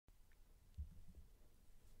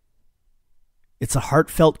It's a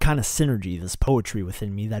heartfelt kind of synergy, this poetry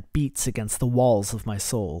within me that beats against the walls of my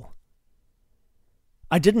soul.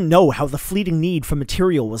 I didn't know how the fleeting need for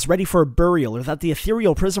material was ready for a burial, or that the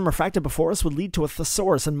ethereal prism refracted before us would lead to a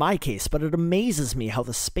thesaurus in my case, but it amazes me how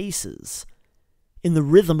the spaces, in the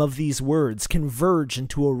rhythm of these words, converge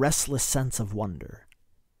into a restless sense of wonder.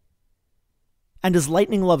 And as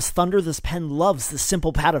lightning loves thunder, this pen loves this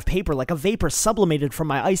simple pad of paper. Like a vapor sublimated from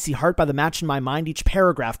my icy heart by the match in my mind, each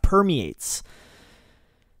paragraph permeates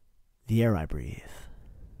the air I breathe.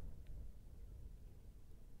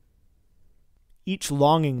 Each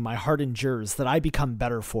longing my heart endures that I become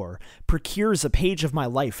better for procures a page of my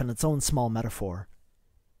life in its own small metaphor.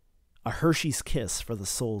 A Hershey's kiss for the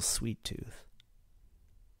soul's sweet tooth.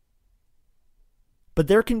 But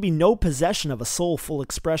there can be no possession of a soulful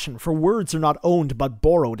expression, for words are not owned but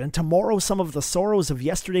borrowed, and tomorrow some of the sorrows of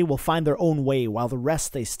yesterday will find their own way, while the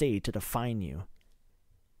rest they stay to define you.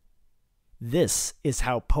 This is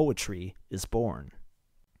how poetry is born.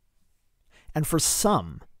 And for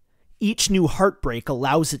some, each new heartbreak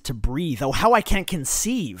allows it to breathe. Oh, how I can't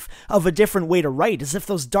conceive of a different way to write, as if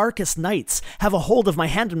those darkest nights have a hold of my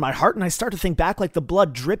hand and my heart, and I start to think back like the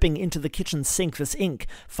blood dripping into the kitchen sink. This ink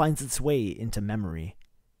finds its way into memory.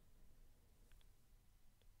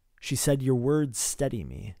 She said, "Your words steady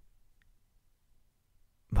me,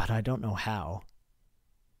 but I don't know how."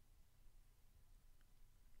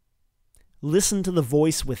 Listen to the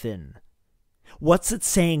voice within. What's it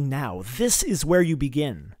saying now? This is where you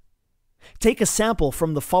begin. Take a sample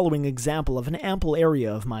from the following example of an ample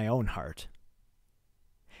area of my own heart.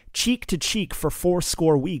 Cheek to cheek for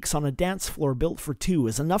 80 weeks on a dance floor built for two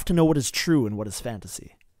is enough to know what is true and what is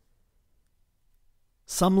fantasy.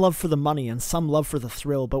 Some love for the money and some love for the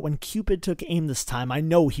thrill, but when Cupid took aim this time, I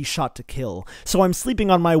know he shot to kill. So I'm sleeping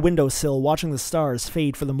on my windowsill, watching the stars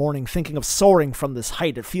fade for the morning, thinking of soaring from this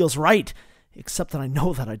height. It feels right, except that I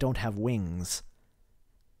know that I don't have wings.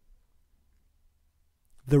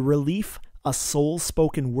 The relief a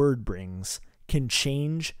soul-spoken word brings can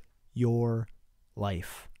change your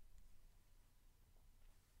life.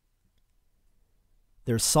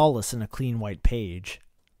 There's solace in a clean white page.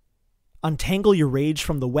 Untangle your rage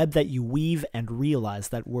from the web that you weave and realize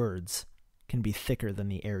that words can be thicker than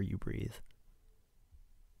the air you breathe.